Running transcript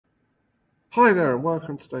Hi there and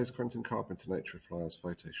welcome to today's Quentin Carpenter Nature of Flowers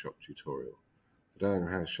Photoshop tutorial. Today I'm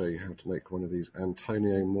going to show you how to make one of these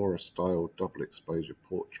Antonio Mora style double exposure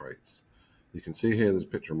portraits. You can see here there's a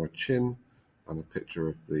picture of my chin and a picture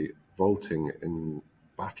of the vaulting in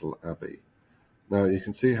Battle Abbey. Now you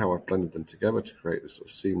can see how I've blended them together to create this sort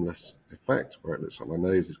of seamless effect where it looks like my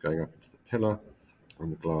nose is going up into the pillar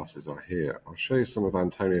and the glasses are here. I'll show you some of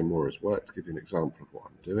Antonio Mora's work to give you an example of what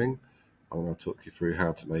I'm doing. And I'll talk you through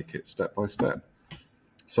how to make it step by step.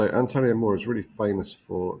 So Antonio Mora is really famous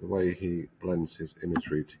for the way he blends his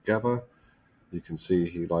imagery together. You can see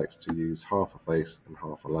he likes to use half a face and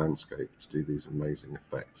half a landscape to do these amazing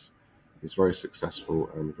effects. He's very successful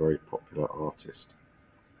and very popular artist.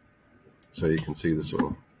 So you can see the sort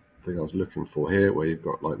of thing I was looking for here, where you've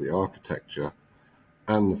got like the architecture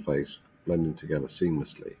and the face blending together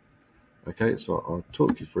seamlessly. Okay, so I'll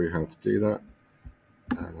talk you through how to do that.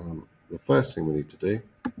 And the first thing we need to do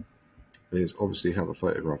is obviously have a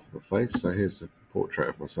photograph of a face. So here's a portrait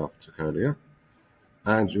of myself I took earlier.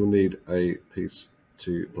 And you'll need a piece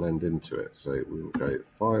to blend into it. So we will go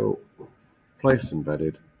File, Place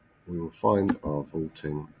Embedded. We will find our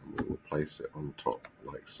vaulting and we will place it on top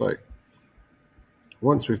like so.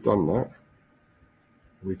 Once we've done that,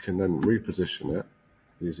 we can then reposition it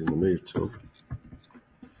using the Move tool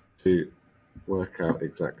to work out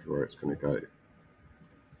exactly where it's going to go.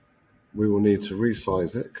 We will need to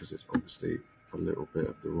resize it because it's obviously a little bit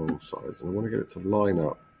of the wrong size, and I want to get it to line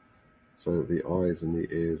up so that the eyes and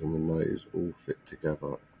the ears and the nose all fit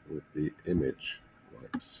together with the image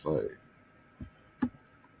like so.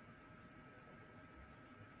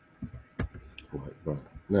 Like that.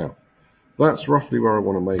 Now, that's roughly where I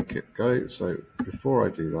want to make it go. So before I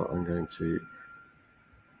do that, I'm going to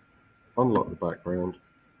unlock the background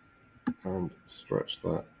and stretch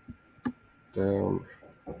that down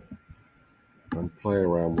and play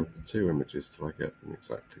around with the two images till I get them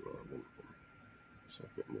exactly where I want them. So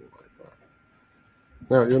a bit more like that.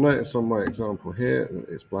 Now you'll notice on my example here that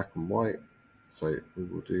it's black and white. So we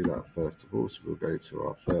will do that first of all. So we'll go to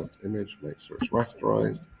our first image, make sure it's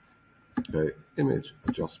rasterized, go Image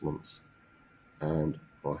Adjustments and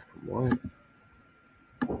black and white.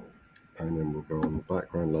 And then we'll go on the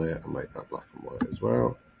background layer and make that black and white as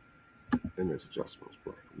well. Image Adjustments,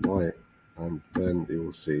 black and white. And then you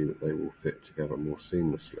will see that they will fit together more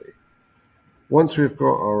seamlessly. Once we've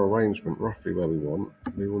got our arrangement roughly where we want,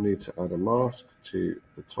 we will need to add a mask to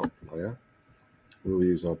the top layer. We will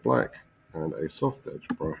use our black and a soft edge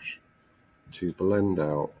brush to blend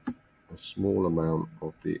out a small amount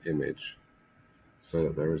of the image so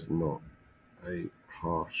that there is not a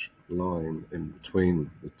harsh line in between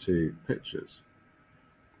the two pictures.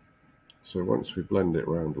 So once we blend it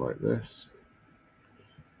around like this,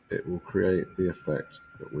 it will create the effect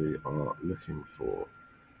that we are looking for,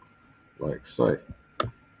 like so.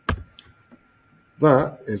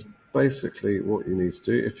 That is basically what you need to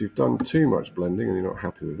do. If you've done too much blending and you're not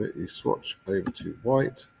happy with it, you swatch over to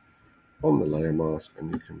white on the layer mask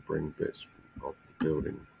and you can bring bits of the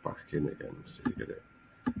building back in again so you get it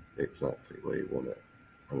exactly where you want it.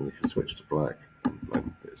 And you can switch to black and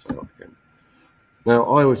blend bits out again. Now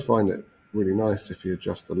I always find it really nice if you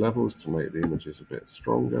adjust the levels to make the images a bit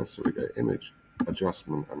stronger. So we go Image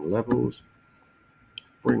Adjustment and Levels,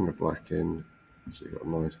 bring the black in so you've got a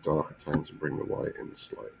nice darker tones, and bring the white in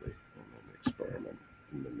slightly, and then experiment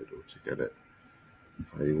in the middle to get it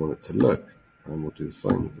how you want it to look. And we'll do the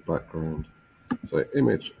same with the background. So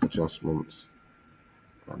Image Adjustments,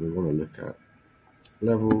 and we want to look at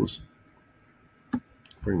Levels,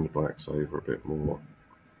 bring the blacks over a bit more,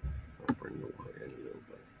 and bring the white in a little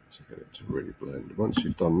bit to get it to really blend. Once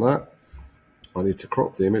you've done that, I need to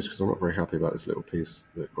crop the image because I'm not very happy about this little piece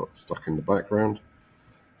that got stuck in the background.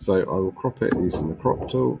 So I will crop it using the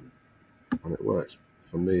crop tool, and it works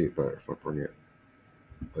for me better if I bring it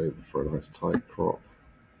over for a nice tight crop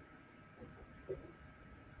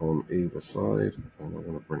on either side, and I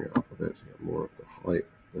want to bring it up a bit to get more of the height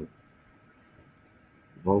of the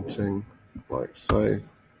vaulting, like so.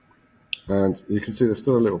 And you can see there's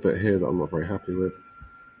still a little bit here that I'm not very happy with.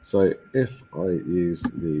 So if I use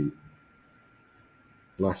the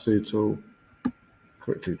lasso tool,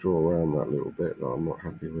 quickly draw around that little bit that I'm not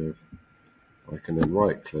happy with, I can then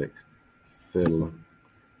right click, fill,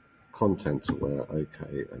 content aware,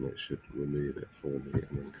 OK, and it should remove it for me,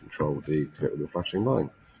 and then Control D to get rid of the flashing line.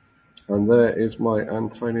 And there is my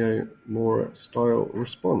Antonio Mora style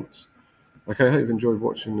response. Okay, I hope you've enjoyed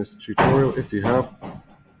watching this tutorial. If you have,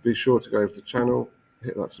 be sure to go over to the channel,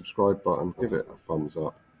 hit that subscribe button, give it a thumbs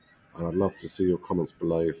up, and I'd love to see your comments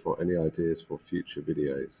below for any ideas for future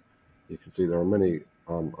videos. You can see there are many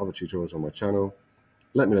other tutorials on my channel,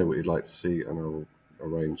 let me know what you'd like to see and I'll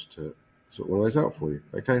arrange to sort one of those out for you.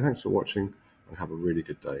 Okay, thanks for watching and have a really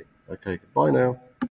good day. Okay, goodbye now.